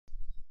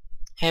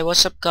Hey,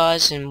 what's up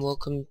guys, and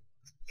welcome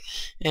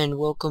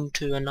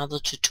to another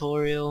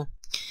tutorial.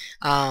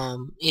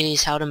 It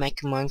is how to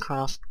make a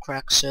Minecraft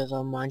crack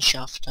server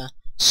Mineshafter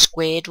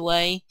squared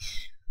way.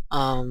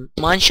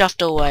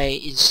 Mineshafter way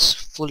is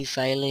fully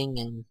failing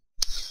and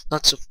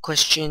lots of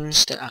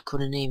questions that I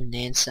couldn't even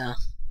answer,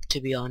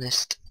 to be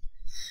honest.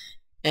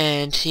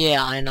 And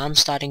yeah, and I'm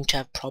starting to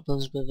have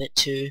problems with it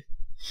too.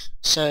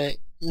 So it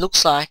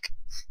looks like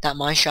that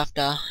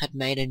Mineshafter had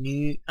made a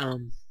new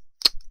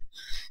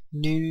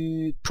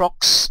new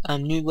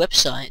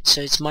website, so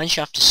it's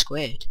Mineshafter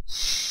Squared.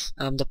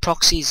 The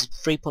proxy is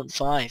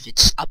 3.5.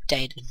 It's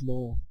updated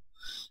more.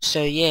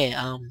 So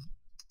yeah,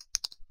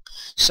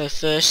 so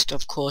first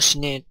of course you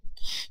need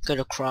to go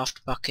to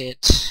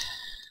craftbukkit,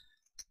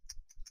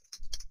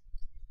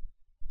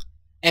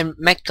 and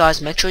make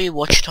sure you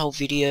watch the whole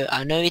video.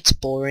 I know it's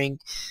boring,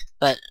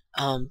 but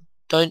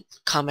don't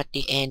come at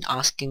the end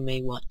asking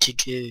me what to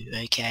do,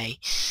 okay?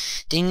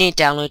 Then you need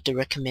to download the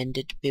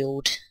recommended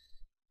build.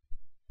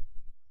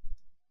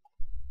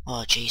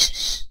 Oh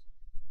Jesus.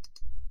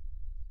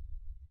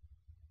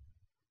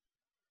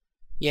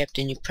 Yep,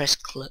 then you press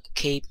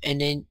keep,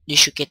 and then you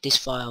should get this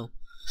file.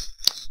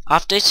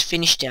 After it's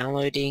finished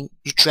downloading,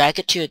 you drag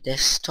it to your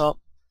desktop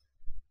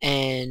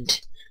and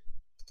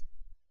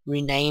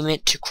rename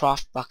it to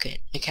craftbukkit,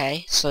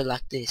 okay? So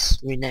like this,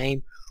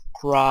 rename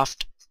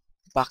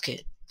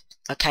craftbukkit,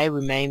 okay?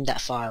 Rename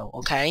that file,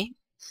 okay?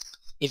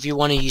 If you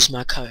want to use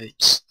my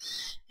codes.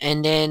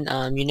 And then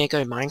you need to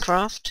go to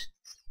Minecraft.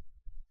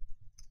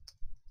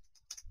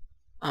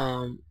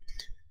 You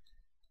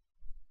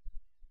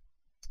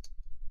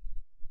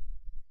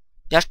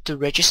have to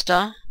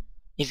register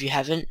if you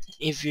haven't.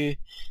 If you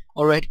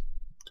already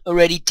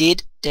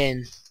did,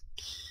 then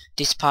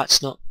this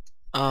part's not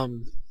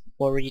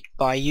worried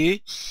by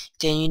you.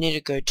 Then you need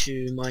to go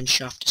to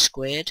Mineshafter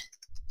Squared.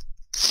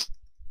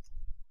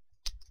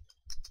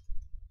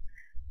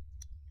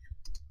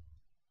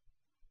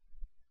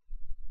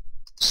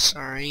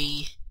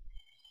 Sorry.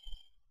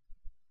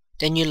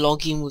 Then you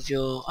log in with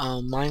your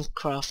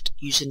Minecraft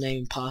username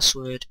and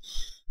password.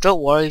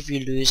 Don't worry if you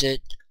lose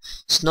it.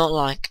 It's not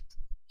like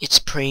it's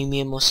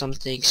premium or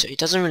something, so it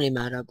doesn't really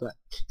matter, but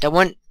they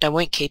won't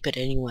keep it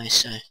anyway.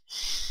 So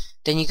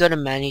then you go to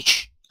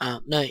manage.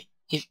 No,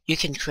 if you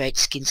can create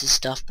skins and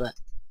stuff, but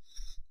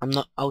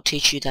I'll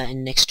teach you that in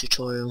the next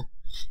tutorial.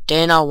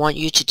 Then I want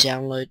you to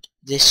download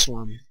this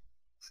one,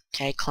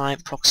 okay?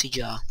 Client proxy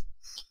jar,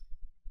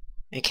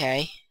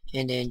 okay?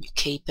 And then you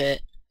keep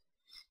it.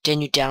 Then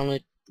you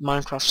download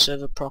Minecraft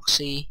server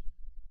proxy.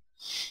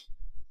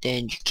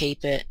 Then you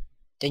keep it.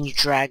 Then you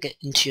drag it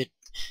into your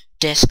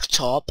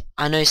desktop.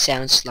 I know it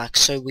sounds like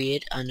so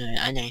weird. I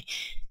know.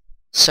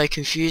 So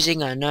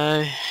confusing, I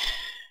know.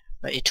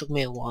 But it took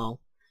me a while.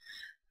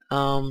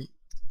 And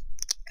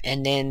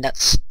then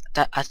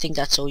I think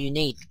that's all you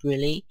need,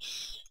 really.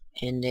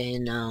 And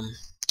then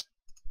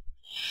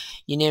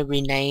you need to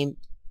rename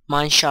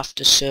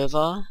Mineshafter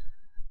server.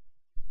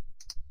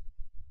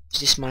 Is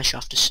this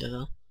Mineshafter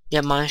server?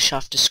 Yeah,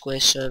 Mineshafter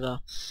Square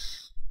server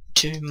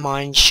to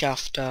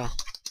Mineshafter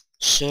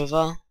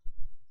server.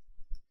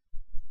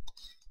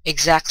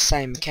 Exact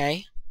same,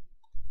 okay?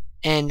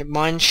 And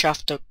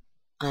Mineshafter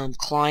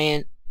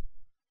client,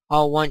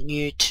 I want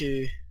you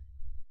to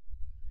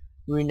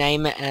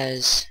rename it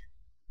as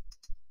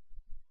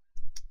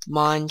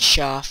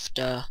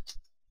Mineshafter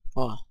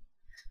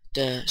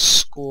the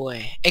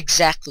square.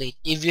 Exactly.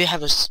 If you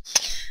have a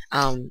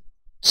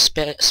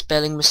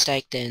spelling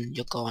mistake, then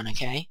you're gone,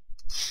 okay?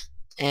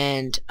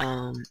 And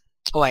oh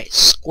wait,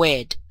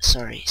 squared.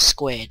 Sorry,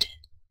 squared.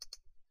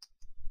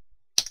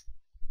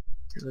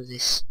 What was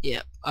this?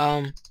 Yeah.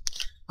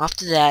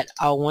 After that,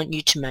 I want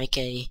you to make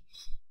a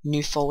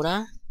new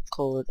folder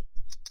called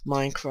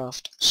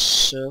Minecraft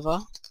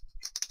server.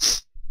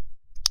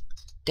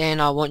 Then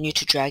I want you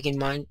to drag in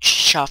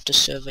Mineshafter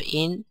server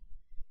in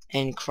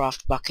and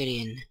craftbukkit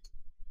in,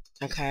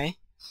 okay?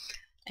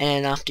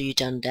 And after you've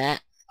done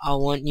that, I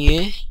want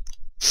you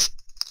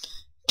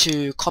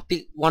to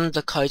copy one of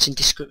the codes in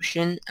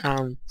description.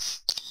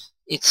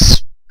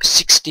 It's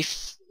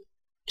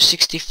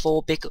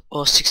 64-bit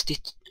or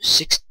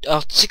 64-bit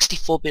or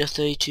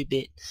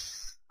 32-bit.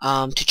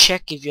 To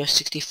check if you're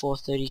 64 or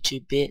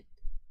 32-bit.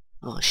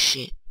 Oh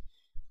shit.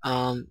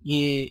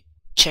 You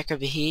check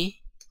over here.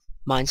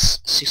 Mine's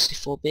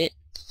 64-bit.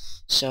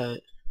 So,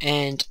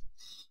 and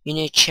you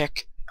need to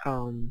check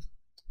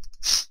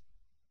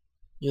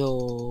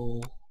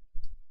your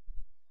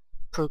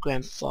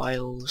program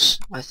files,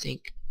 I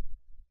think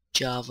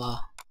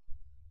Java,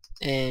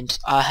 and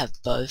I have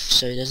both,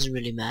 so it doesn't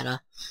really matter.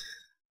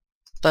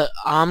 But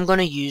I'm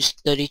gonna use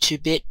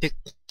 32-bit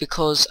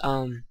because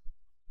I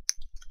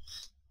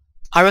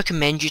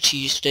recommend you to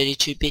use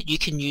 32-bit. You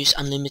can use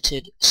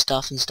unlimited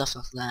stuff and stuff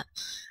like that.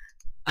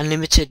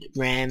 Unlimited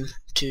RAM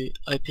to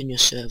open your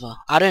server.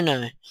 I don't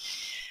know.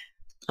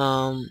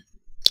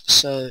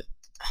 So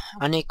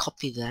I need to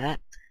copy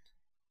that.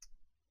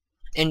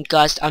 And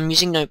guys, I'm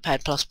using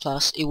Notepad++.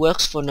 It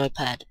works for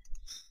Notepad.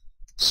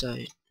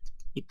 So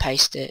you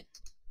paste it,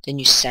 then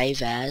you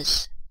save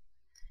as,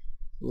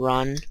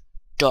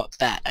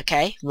 run.bat,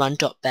 okay?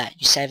 Run.bat.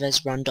 You save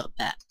as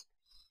run.bat.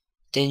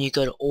 Then you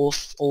go to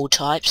all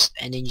types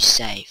and then you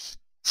save.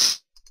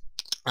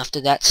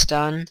 After that's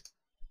done,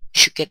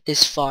 you should get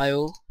this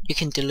file. You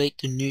can delete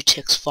the new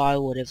text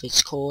file, whatever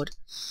it's called.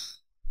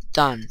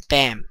 Done.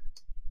 Bam.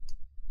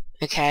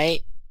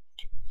 Okay.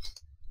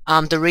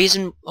 The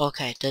reason,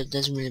 okay, that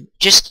doesn't really,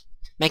 just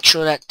make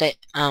sure that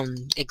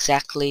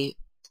exactly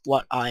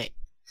what I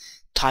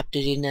typed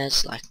it in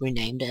as, like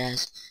renamed it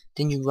as.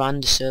 Then you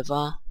run the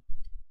server.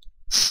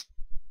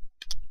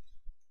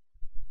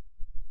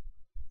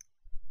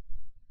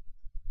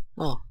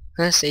 Oh,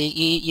 let's see,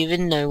 you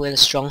even know where the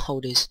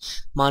stronghold is.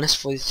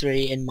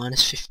 -43 and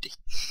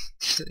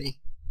 -50.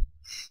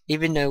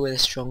 Even know where the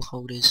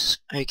stronghold is.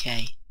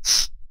 Okay.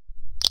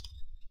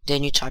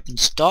 Then you type in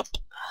stop.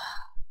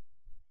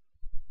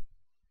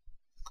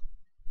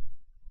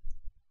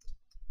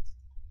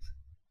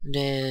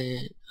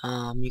 Then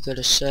you go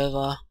to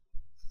server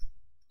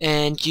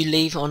and you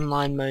leave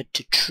online mode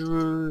to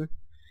true,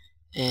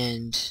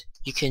 and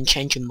you can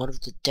change your mod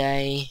of the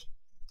day.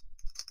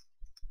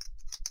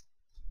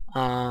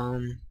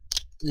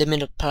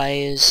 Limit of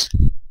players,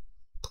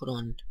 put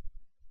on.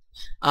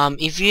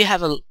 If you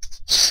have a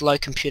slow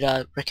computer,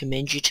 I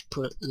recommend you to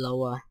put it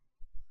lower,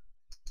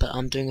 but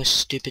I'm doing a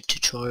stupid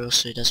tutorial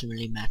so it doesn't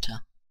really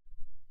matter.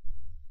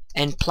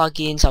 And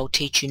plugins I'll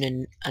teach you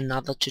in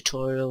another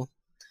tutorial.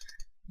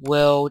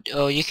 World,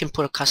 or you can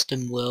put a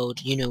custom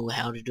world, you know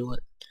how to do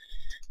it.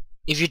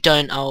 If you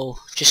don't, I'll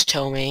just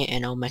tell me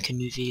and I'll make a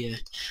new video.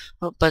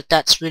 But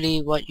that's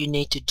really what you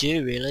need to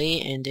do, really.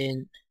 And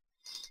then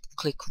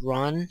click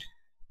run.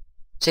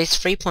 So it's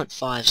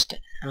 3.5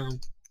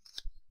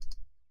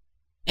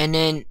 and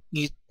then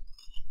you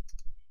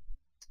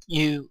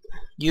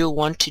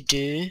want to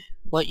do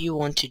what you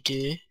want to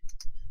do.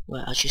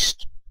 Well, I'll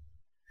just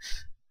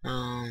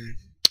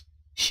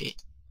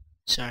shit,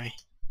 sorry.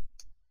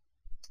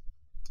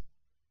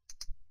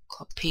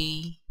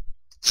 Copy.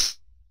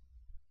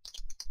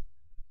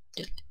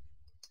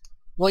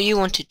 What you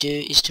want to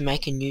do is to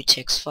make a new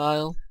text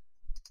file,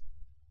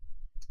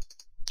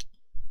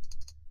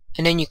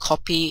 and then you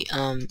copy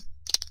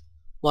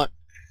what,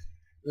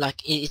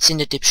 like it's in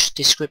the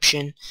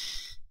description.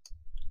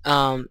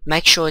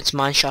 Make sure it's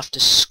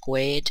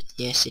mineshaftersquared.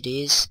 Yes, it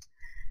is.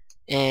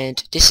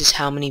 And this is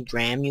how many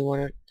RAM you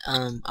want it.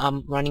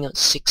 I'm running at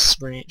 6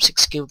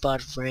 GB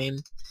of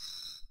RAM.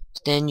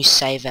 Then you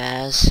save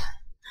as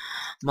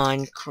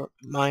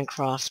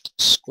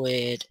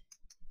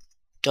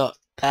mineshaftersquared.jar.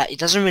 It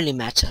doesn't really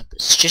matter, but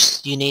it's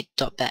just you need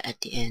 .bat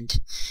at the end.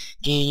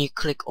 Then you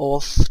click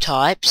all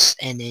types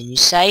and then you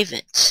save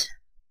it.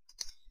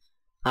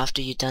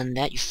 After you've done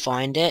that, you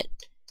find it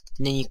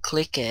and then you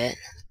click it,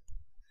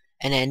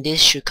 and then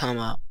this should come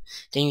up.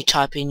 Then you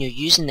type in your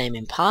username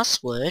and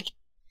password,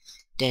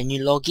 then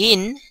you log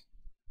in,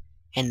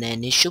 and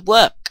then it should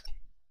work.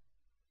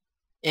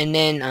 And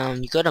then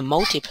you go to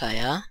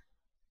multiplayer,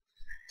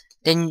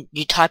 then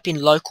you type in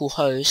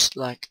localhost,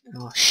 like,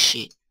 oh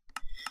shit,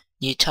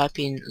 you type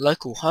in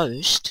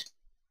localhost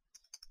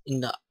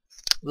in the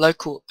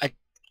local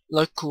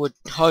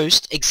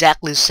host,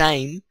 exactly the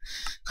same.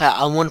 Okay,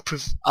 I want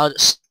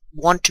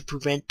to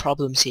prevent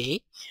problems here,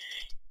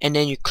 and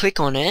then you click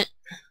on it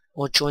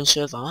or join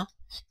server,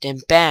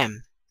 then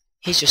bam,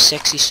 here's your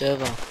sexy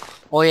server.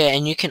 Oh yeah,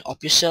 and you can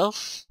opt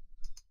yourself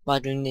by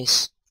doing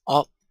this,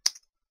 opt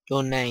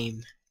your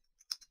name.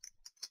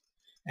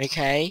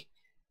 Okay,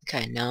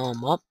 now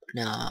I'm up.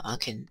 Now I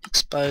can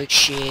explode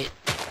shit,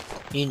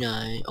 you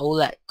know, all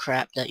that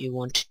crap that you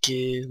want to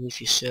do with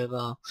your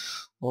server,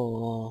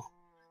 or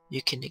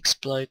you can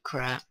explode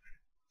crap,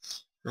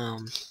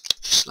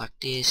 just like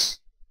this.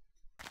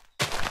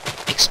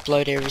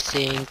 Explode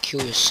everything,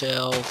 kill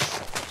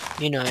yourself,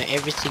 you know,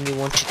 everything you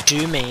want to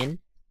do, man.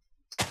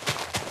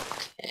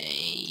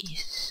 Okay,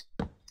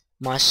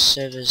 my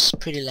server's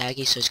pretty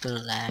laggy, so it's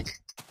gonna lag.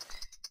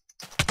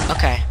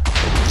 Okay,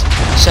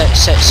 so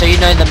you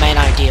know the main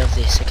idea of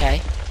this,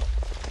 okay?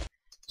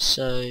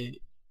 So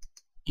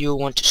you'll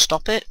want to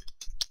stop it,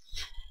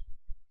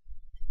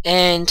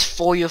 and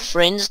for your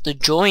friends to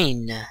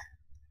join,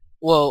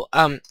 well,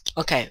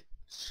 okay,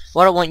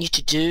 what I want you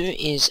to do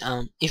is,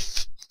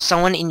 if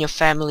someone in your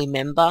family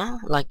member,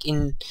 like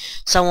in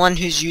someone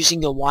who's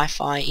using your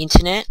Wi-Fi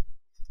internet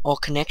or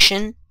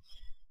connection,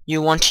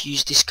 you want to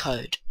use this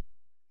code,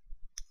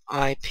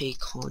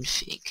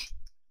 ipconfig.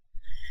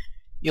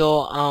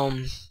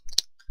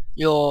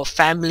 Your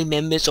family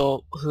members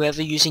or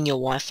whoever using your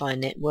Wi-Fi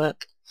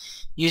network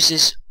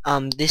uses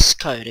this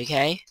code,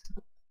 okay?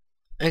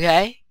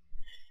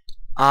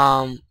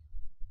 And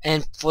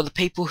for the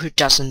people who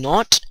does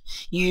not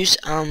use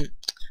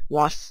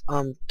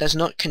does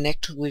not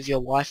connect with your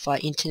Wi-Fi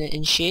internet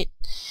and shit,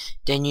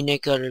 then you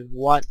need to go to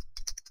what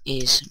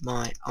is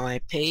my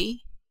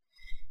IP.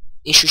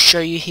 It should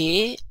show you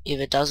here. If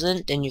it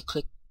doesn't, then you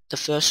click the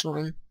first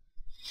one,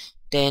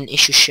 then it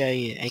should show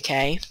you,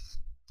 okay?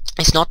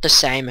 It's not the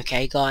same,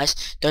 okay guys?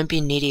 Don't be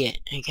an idiot,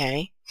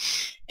 okay?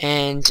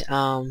 And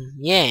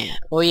yeah,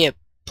 oh yeah,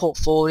 port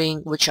forwarding,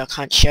 which I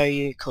can't show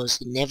you because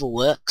it never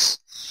works,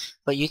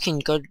 but you can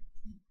go,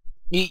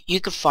 you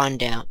can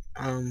find out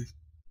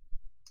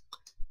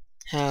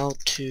how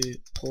to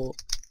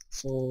port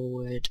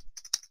forward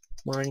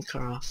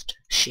Minecraft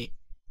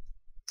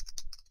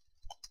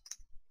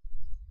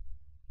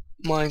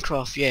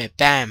yeah,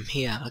 bam,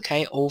 here,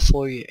 okay, all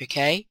for you,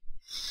 okay.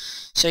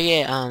 So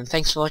yeah,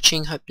 thanks for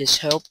watching, hope this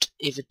helped.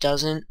 If it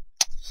doesn't,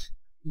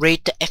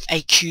 read the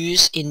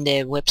FAQs in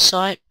their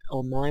website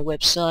or my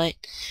website.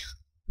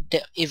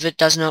 If it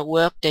does not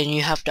work, then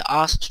you have to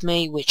ask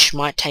me, which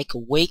might take a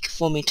week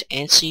for me to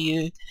answer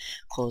you,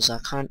 because I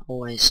can't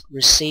always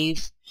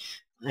receive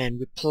and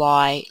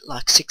reply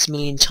like 6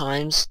 million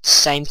times the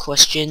same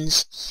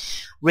questions.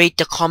 Read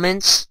the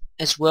comments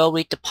as well,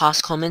 read the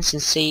past comments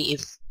and see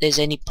if there's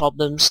any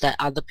problems that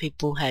other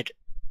people had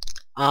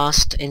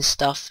asked and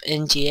stuff.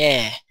 And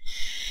yeah,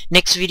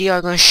 next video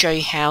I'm going to show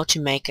you how to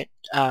make it,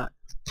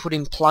 put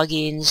in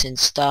plugins and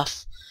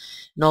stuff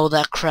and all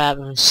that crap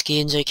and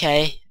skins,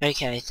 okay?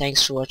 Okay,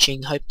 thanks for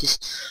watching.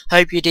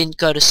 Hope you didn't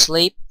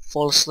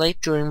fall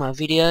asleep during my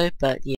video, but yeah.